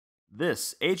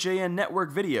This HAN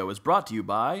Network video is brought to you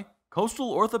by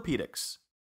Coastal Orthopedics.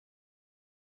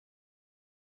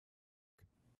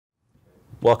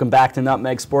 Welcome back to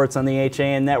Nutmeg Sports on the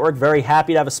HAN Network. Very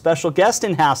happy to have a special guest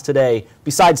in-house today,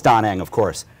 besides Don Eng, of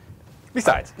course.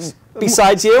 Besides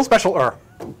you? Special-er.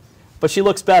 But she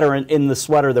looks better in the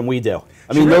sweater than we do.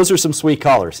 I mean, those are some sweet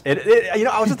colors. You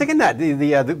know, I was just thinking that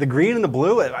the green and the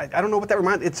blue. I don't know what that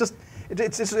reminds. It's just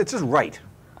right.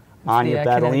 Anya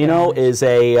Battaglino is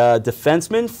a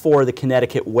defenseman for the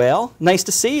Connecticut Whale. Nice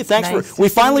to see you. Thanks we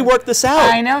finally worked this out.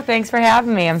 I know. Thanks for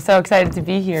having me. I'm so excited to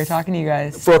be here talking to you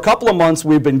guys. For a couple of months,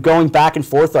 we've been going back and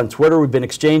forth on Twitter. We've been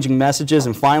exchanging messages,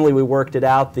 and finally we worked it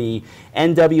out. The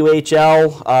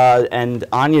NWHL and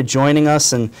Anya joining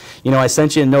us, and you know, I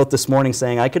sent you a note this morning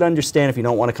saying I could understand if you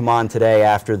don't want to come on today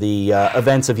after the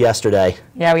events of yesterday.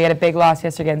 Yeah, we had a big loss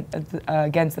yesterday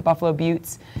against the Buffalo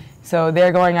Buttes. So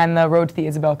they're going on the road to the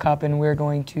Isabel Cup, and we're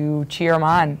going to cheer them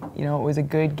on. You know, it was a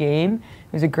good game.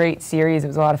 It was a great series. It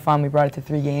was a lot of fun. We brought it to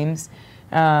 3 games.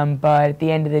 But at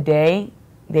the end of the day,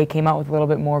 they came out with a little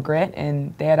bit more grit,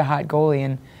 and they had a hot goalie,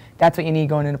 and that's what you need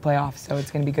going into playoffs, so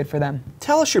it's going to be good for them.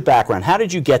 Tell us your background. How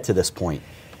did you get to this point?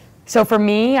 So for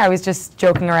me, I was just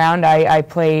joking around. I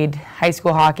played high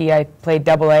school hockey. I played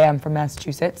AA. I'm from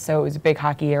Massachusetts, so it was a big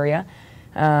hockey area.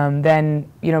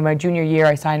 Then, you know, my junior year,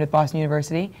 I signed with Boston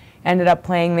University. Ended up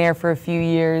playing there for a few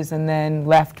years, and then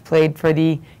left, played for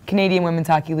the Canadian Women's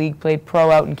Hockey League, played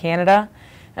pro out in Canada.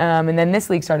 And then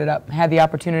this league started up. I had the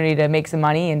opportunity to make some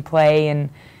money and play and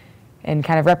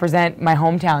kind of represent my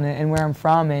hometown and where I'm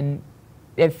from. And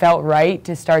it felt right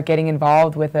to start getting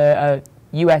involved with a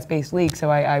US-based league. So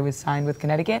I was signed with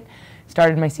Connecticut,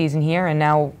 started my season here, and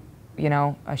now, you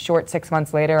know, a short 6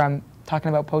 months later, I'm talking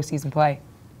about postseason play.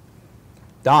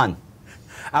 Don.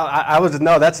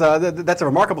 That's a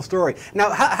remarkable story. Now,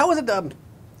 how was it?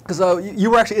 Because you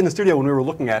were actually in the studio when we were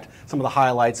looking at some of the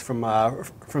highlights from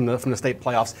the state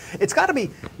playoffs. It's got to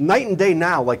be night and day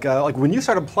now. Like when you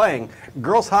started playing,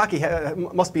 girls hockey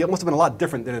must have been a lot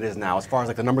different than it is now, as far as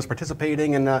like the numbers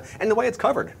participating and the way it's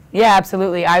covered. Yeah,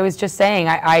 absolutely. I was just saying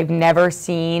I've never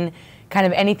seen kind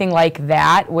of anything like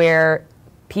that where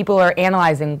people are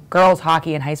analyzing girls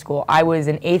hockey in high school. I was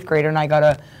an 8th grader and I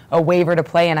got a waiver to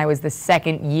play, and I was the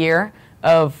 2nd year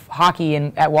of hockey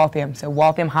at Waltham. So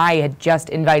Waltham High had just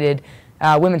invited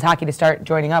women's hockey to start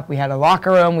joining up. We had a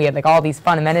locker room, we had like all these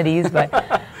fun amenities,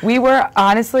 but we were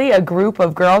honestly a group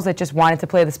of girls that just wanted to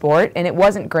play the sport, and it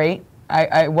wasn't great.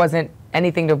 I wasn't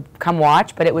anything to come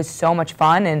watch, but it was so much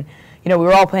fun, and you know, we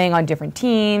were all playing on different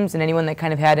teams, and anyone that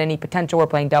kind of had any potential were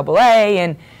playing AA,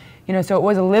 and you know, so it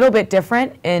was a little bit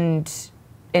different in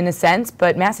a sense,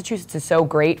 but Massachusetts is so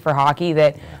great for hockey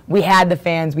that we had the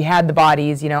fans, we had the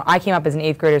bodies. You know, I came up as an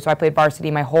 8th grader, so I played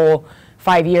varsity my whole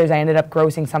 5 years. I ended up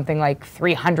grossing something like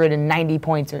 390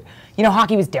 points. Or, you know,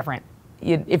 hockey was different.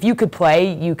 If you could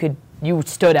play, you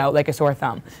stood out like a sore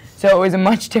thumb. So it was a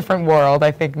much different world.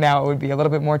 I think now it would be a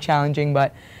little bit more challenging,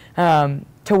 but to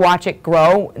watch it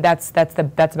grow, that's the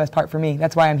best part for me.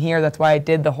 That's why I'm here. That's why I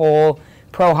did the whole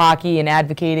pro hockey and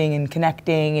advocating and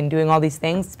connecting and doing all these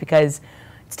things, because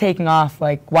it's taking off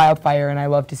like wildfire, and I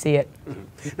love to see it.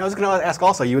 Now, I was going to ask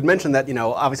also, you had mentioned that, you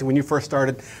know, obviously when you first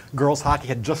started, girls hockey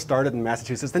had just started in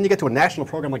Massachusetts. Then you get to a national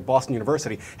program like Boston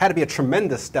University. Had to be a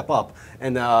tremendous step up,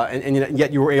 and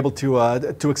yet you were able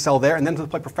to excel there and then to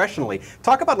play professionally.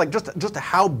 Talk about like just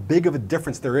how big of a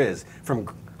difference there is from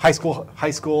high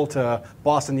school to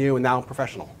Boston U and now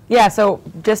professional. Yeah, so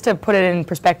just to put it in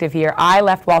perspective here, I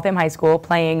left Waltham High School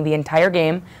playing the entire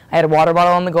game. I had a water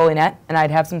bottle on the goalie net, and I'd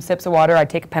have some sips of water. I'd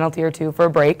take a penalty or two for a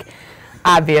break,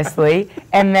 obviously.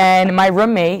 And then my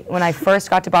roommate, when I first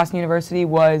got to Boston University,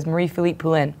 was Marie-Philippe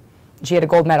Poulin. She had a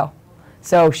gold medal.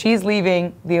 So she's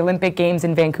leaving the Olympic Games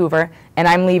in Vancouver, and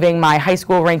I'm leaving my high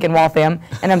school rink in Waltham,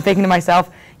 and I'm thinking to myself,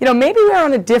 you know, maybe we're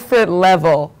on a different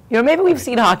level. You know, maybe we've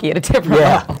seen hockey at a different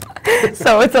level.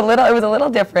 So it was a little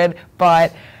different,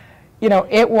 but you know,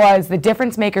 it was the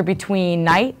difference maker between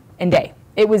night and day.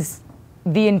 It was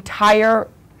the entire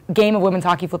game of women's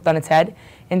hockey flipped on its head.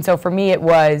 And so for me, it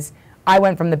was, I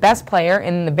went from the best player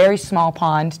in the very small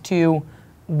pond to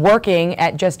working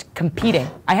at just competing.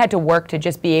 I had to work to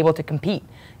just be able to compete.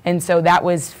 And so that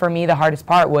was, for me, the hardest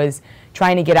part, was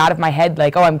trying to get out of my head,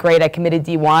 like, oh, I'm great, I committed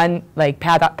D1, like,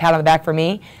 pat on the back for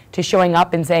me, to showing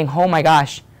up and saying, oh my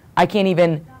gosh, I can't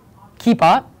even keep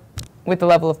up with the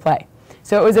level of play.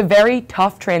 So it was a very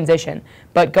tough transition,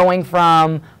 but going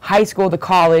from high school to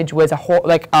college was a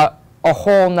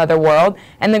whole nother world,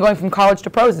 and then going from college to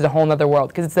pros is a whole nother world,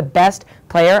 because it's the best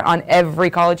player on every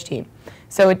college team.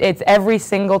 So it's every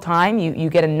single time you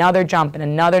get another jump and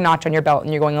another notch on your belt,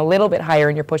 and you're going a little bit higher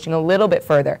and you're pushing a little bit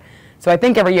further. So I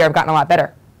think every year I've gotten a lot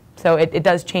better. So it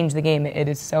does change the game. It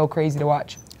is so crazy to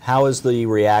watch. How has the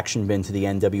reaction been to the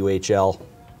NWHL?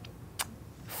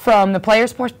 From the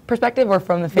players' perspective or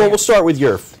from the fans? Well, we'll start with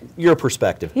your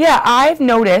perspective. Yeah, I've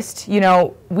noticed,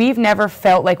 we've never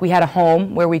felt like we had a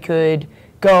home where we could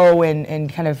go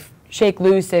and kind of shake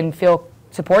loose and feel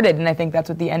supported, and I think that's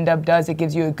what the NW does. It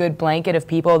gives you a good blanket of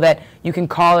people that you can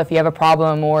call if you have a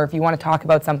problem, or if you want to talk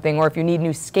about something, or if you need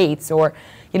new skates, or,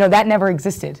 that never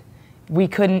existed. We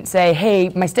couldn't say, hey,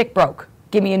 my stick broke,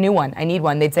 give me a new one, I need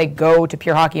one. They'd say, go to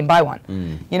Pure Hockey and buy one.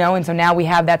 And so now we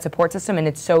have that support system, and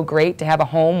it's so great to have a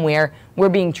home where we're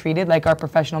being treated like our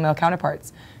professional male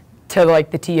counterparts, to like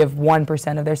the T of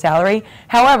 1% of their salary.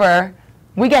 However,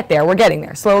 we get there, we're getting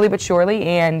there, slowly but surely,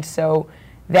 and so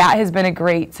that has been a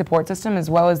great support system, as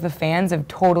well as the fans have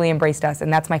totally embraced us,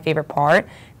 and that's my favorite part,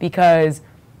 because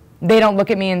they don't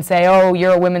look at me and say, oh,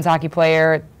 you're a women's hockey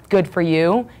player, good for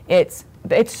you. It's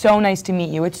so nice to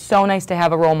meet you. It's so nice to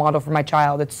have a role model for my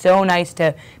child. It's so nice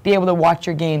to be able to watch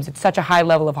your games. It's such a high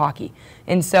level of hockey.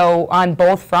 And so on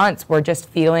both fronts, we're just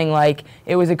feeling like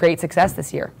it was a great success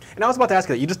this year. And I was about to ask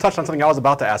you that. You just touched on something I was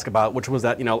about to ask about, which was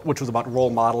that, which was about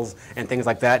role models and things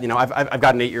like that. I've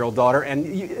got an 8-year-old daughter, and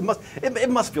it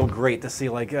must feel great to see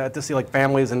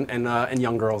families and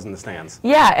young girls in the stands.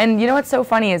 Yeah, and what's so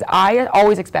funny is I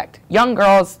always expect young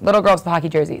girls, little girls with hockey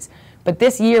jerseys. But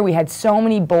this year we had so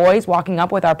many boys walking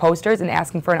up with our posters and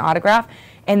asking for an autograph,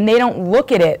 and they don't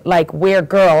look at it like we're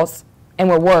girls and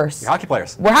we're worse. You're hockey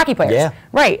players. We're hockey players. Yeah.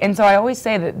 Right. And so I always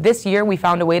say that this year we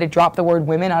found a way to drop the word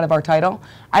women out of our title.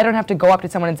 I don't have to go up to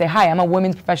someone and say, hi, I'm a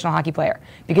women's professional hockey player,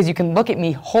 because you can look at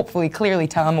me, hopefully clearly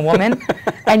tell I'm a woman,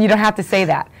 and you don't have to say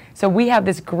that. So we have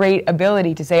this great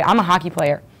ability to say, I'm a hockey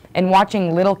player. And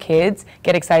watching little kids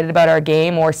get excited about our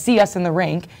game, or see us in the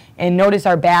rink and notice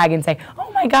our bag and say,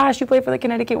 oh my gosh, you play for the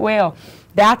Connecticut Whale.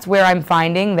 That's where I'm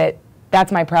finding that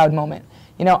that's my proud moment.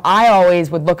 I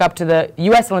always would look up to the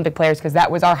U.S. Olympic players, because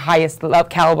that was our highest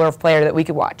caliber of player that we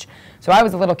could watch. So I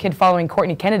was a little kid following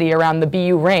Courtney Kennedy around the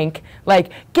BU rink,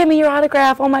 like, give me your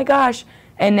autograph, oh my gosh.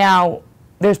 And now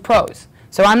there's pros.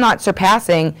 So I'm not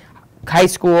surpassing high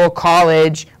school,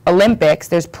 college, Olympics.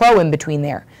 There's pro in between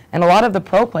there. And a lot of the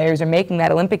pro players are making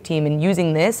that Olympic team and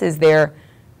using this as their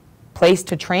place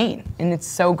to train. And it's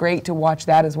so great to watch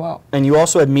that as well. And you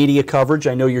also had media coverage.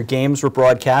 I know your games were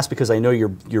broadcast, because I know your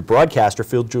broadcaster,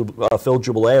 Phil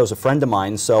Jubilee, is a friend of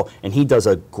mine, and he does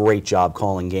a great job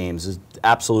calling games. It's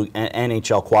absolute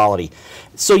NHL quality.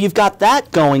 So you've got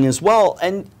that going as well.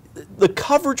 And the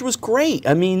coverage was great.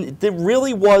 I mean, there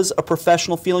really was a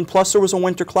professional feeling, plus there was a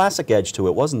Winter Classic edge to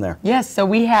it, wasn't there? Yes, so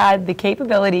we had the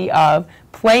capability of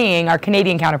playing our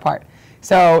Canadian counterpart.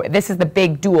 So this is the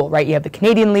big duel, right? You have the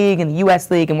Canadian League and the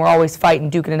U.S. League, and we're always fighting,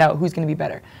 duking it out, who's going to be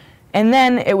better. And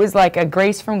then it was like a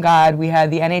grace from God. We had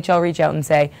the NHL reach out and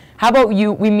say, how about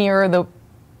we mirror the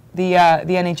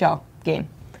NHL game?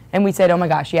 And we said, oh my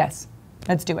gosh, yes,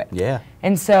 let's do it. Yeah.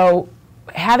 And so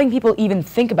having people even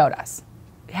think about us,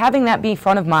 having that be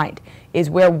front of mind, is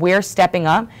where we're stepping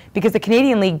up, because the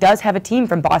Canadian League does have a team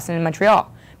from Boston and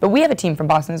Montreal, but we have a team from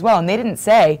Boston as well, and they didn't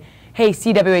say, hey,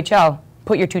 CWHL,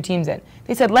 put your 2 teams in.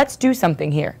 They said, let's do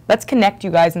something here. Let's connect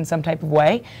you guys in some type of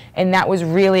way, and that was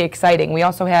really exciting. We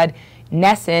also had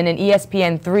Nesson and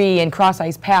ESPN3 and Cross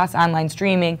Ice Pass online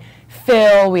streaming,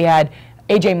 Phil, we had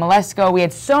AJ Malesko. We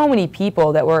had so many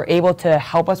people that were able to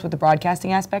help us with the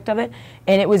broadcasting aspect of it,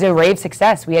 and it was a rave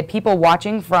success. We had people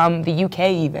watching from the UK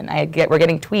even. We're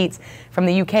getting tweets from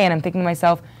the UK, and I'm thinking to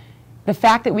myself, the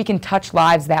fact that we can touch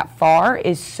lives that far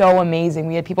is so amazing.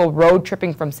 We had people road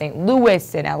tripping from St.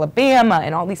 Louis and Alabama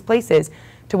and all these places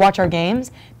to watch our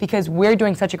games, because we're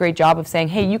doing such a great job of saying,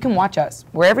 hey, you can watch us.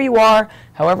 Wherever you are,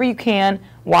 however you can,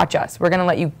 watch us. We're going to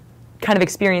let you kind of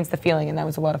experience the feeling, and that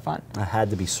was a lot of fun. It had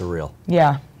to be surreal.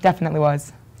 Yeah, definitely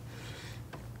was.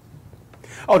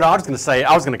 Oh, no, I was going to say,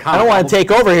 I was going to comment. I don't want to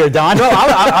take over here, Don. No,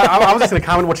 I was just going to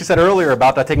comment on what you said earlier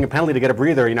about taking a penalty to get a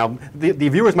breather. The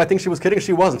viewers might think she was kidding.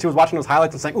 She wasn't. She was watching those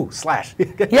highlights and saying, ooh, slash.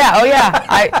 Yeah, oh yeah.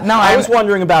 I was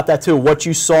wondering about that too. What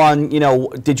you saw, and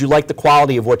did you like the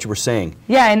quality of what you were seeing?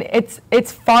 Yeah, and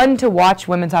it's fun to watch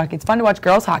women's hockey. It's fun to watch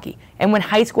girls hockey. And when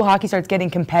high school hockey starts getting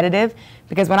competitive,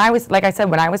 because when I was, like I said,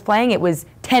 when I was playing, it was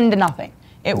 10-0.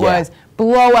 It was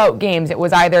blowout games. It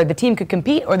was either the team could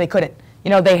compete or they couldn't.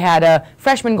 They had a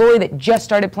freshman goalie that just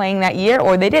started playing that year,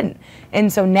 or they didn't.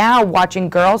 And so now watching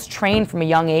girls train from a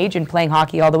young age and playing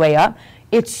hockey all the way up,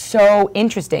 it's so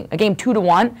interesting. A game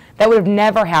 2-1, that would have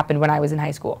never happened when I was in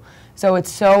high school. So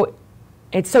it's so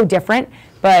different,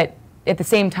 but at the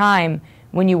same time,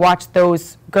 when you watch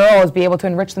those girls be able to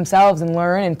enrich themselves and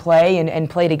learn and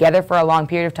play together for a long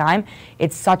period of time,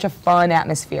 it's such a fun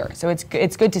atmosphere. So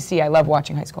it's good to see. I love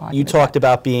watching high school hockey. You talked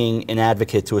about being an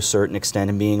advocate to a certain extent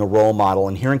and being a role model.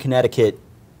 And here in Connecticut,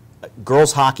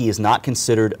 girls hockey is not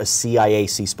considered a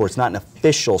CIAC sport. It's not an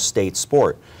official state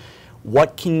sport.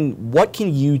 What can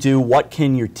you do? What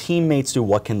can your teammates do?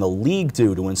 What can the league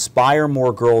do to inspire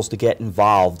more girls to get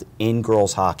involved in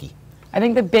girls hockey? I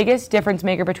think the biggest difference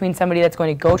maker between somebody that's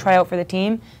going to go try out for the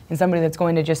team and somebody that's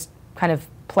going to just kind of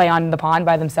play on the pond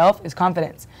by themselves is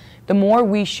confidence. The more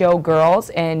we show girls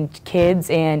and kids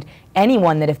and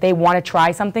anyone that if they want to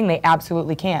try something, they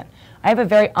absolutely can. I have a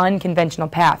very unconventional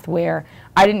path where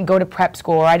I didn't go to prep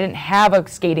school, or I didn't have a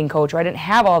skating coach, or I didn't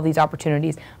have all of these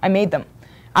opportunities. I made them.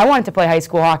 I wanted to play high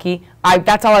school hockey.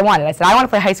 That's all I wanted. I said, I want to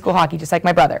play high school hockey just like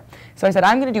my brother. So I said,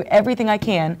 I'm going to do everything I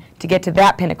can to get to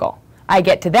that pinnacle. I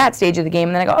get to that stage of the game,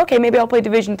 and then I go, okay, maybe I'll play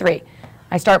Division III.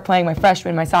 I start playing my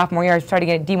freshman, my sophomore year. I started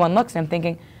getting D1 looks, and I'm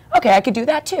thinking, okay, I could do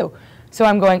that too. So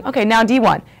I'm going, okay, now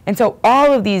D1. And so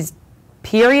all of these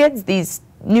periods, these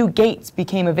new gates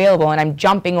became available, and I'm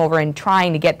jumping over and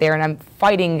trying to get there, and I'm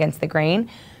fighting against the grain.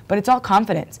 But it's all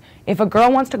confidence. If a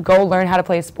girl wants to go learn how to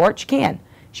play a sport, she can.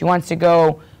 She wants to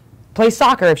go play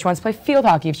soccer, if she wants to play field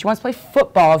hockey, if she wants to play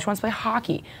football, if she wants to play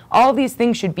hockey. All of these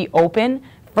things should be open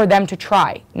for them to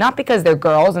try. Not because they're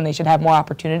girls and they should have more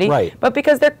opportunity, right, but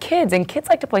because they're kids, and kids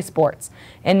like to play sports.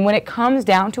 And when it comes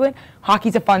down to it,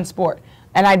 hockey's a fun sport.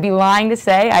 And I'd be lying to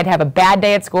say I'd have a bad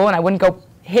day at school and I wouldn't go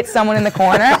hit someone in the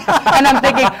corner. And I'm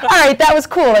thinking, all right, that was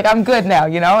cool, like I'm good now,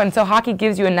 you know? And so hockey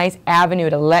gives you a nice avenue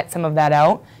to let some of that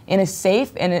out in a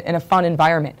safe and in a fun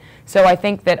environment. So I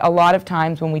think that a lot of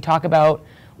times when we talk about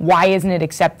why isn't it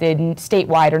accepted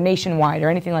statewide or nationwide or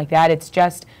anything like that, it's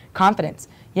just confidence.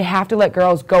 You have to let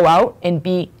girls go out and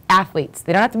be athletes.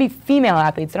 They don't have to be female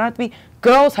athletes. They don't have to be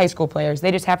girls high school players.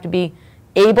 They just have to be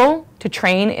able to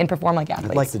train and perform like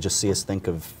athletes. I'd like to just see us think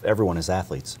of everyone as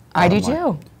athletes. I do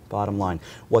too. Bottom line.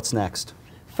 What's next?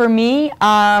 For me,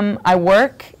 I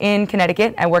work in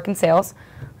Connecticut. I work in sales.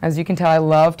 As you can tell, I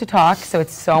love to talk, so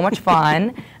it's so much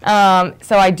fun.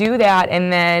 So I do that,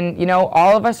 and then, you know,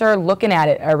 all of us are looking at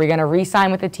it. Are we going to re-sign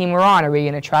with the team we're on? Are we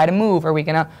going to try to move? Are we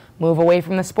going to move away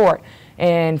from the sport?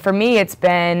 And for me, it's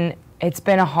been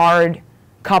a hard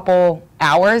couple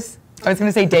hours. I was going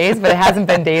to say days, but it hasn't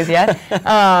been days yet.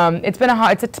 It's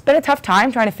been a tough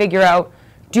time trying to figure out,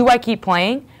 do I keep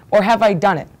playing or have I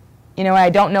done it? You know,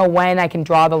 I don't know when I can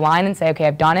draw the line and say, okay,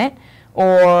 I've done it,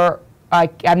 or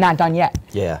I'm not done yet.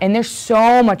 Yeah. And there's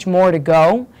so much more to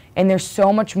go, and there's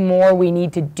so much more we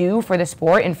need to do for the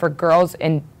sport and for girls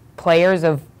and players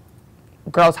of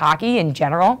girls hockey in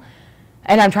general.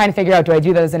 And I'm trying to figure out, do I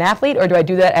do that as an athlete, or do I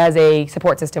do that as a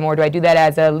support system, or do I do that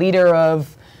as a leader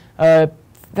of a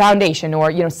foundation,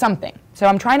 or, you know, something. So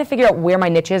I'm trying to figure out where my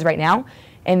niche is right now,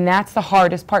 and that's the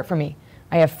hardest part for me.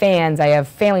 I have fans, I have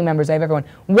family members, I have everyone.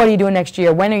 What are you doing next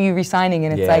year? When are you resigning?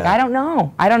 And it's like, I don't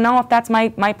know. I don't know if that's my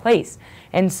place.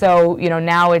 And so, you know,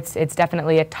 now it's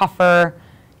definitely a tougher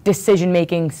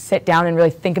decision-making, sit down and really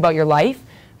think about your life,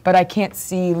 but I can't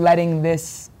see letting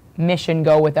this mission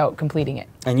go without completing it.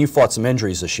 And you fought some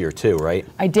injuries this year too, right?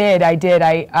 I did.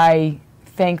 I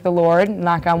thank the Lord,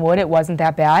 knock on wood, it wasn't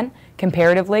that bad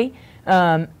comparatively.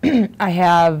 I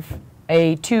have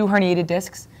 2 herniated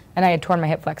discs, and I had torn my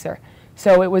hip flexor.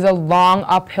 So it was a long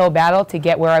uphill battle to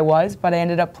get where I was, but I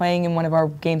ended up playing in one of our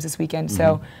games this weekend. Mm-hmm.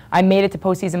 So I made it to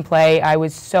postseason play. I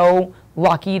was so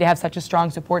lucky to have such a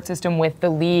strong support system with the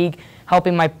league,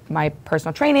 helping my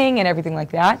personal training and everything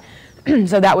like that.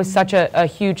 So that was such a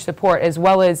huge support, as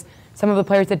well as some of the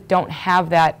players that don't have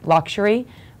that luxury.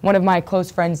 One of my close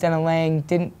friends, Dana Lang,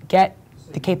 didn't get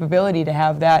the capability to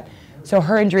have that, so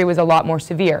her injury was a lot more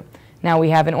severe. Now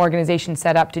we have an organization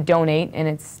set up to donate, and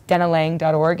it's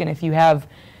denalang.org, and if you have,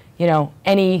 you know,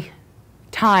 any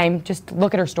time, just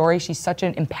look at her story. She's such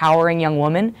an empowering young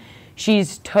woman.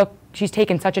 She's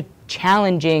taken such a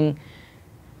challenging,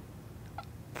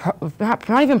 not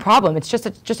even problem, it's just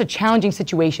a challenging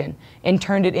situation, and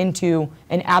turned it into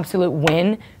an absolute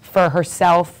win for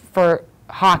herself, for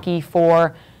hockey,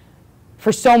 for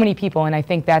so many people, and I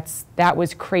think that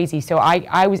was crazy. So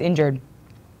I was injured.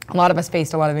 A lot of us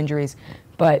faced a lot of injuries,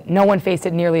 but no one faced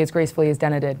it nearly as gracefully as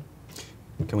Dena did.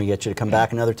 Can we get you to come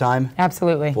back another time?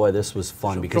 Absolutely. Boy, this was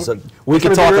fun, because we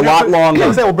could talk a lot longer.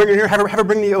 We'll bring it here. Have her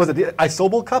bring the, was it the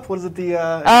Isobel Cup? What is it?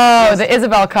 The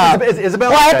Isabel Cup.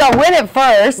 Isabel. Well, I have to win it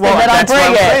first, and then I'll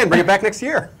bring it. Saying. Bring it back next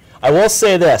year. I will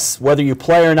say this, whether you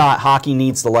play or not, hockey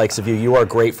needs the likes of you. You are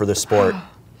great for the sport.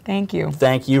 Thank you.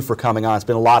 Thank you for coming on. It's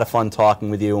been a lot of fun talking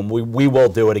with you, and we will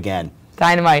do it again.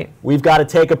 Dynamite. We've got to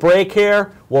take a break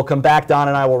here. We'll come back. Don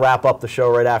and I will wrap up the show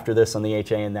right after this on the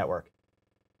HAN Network.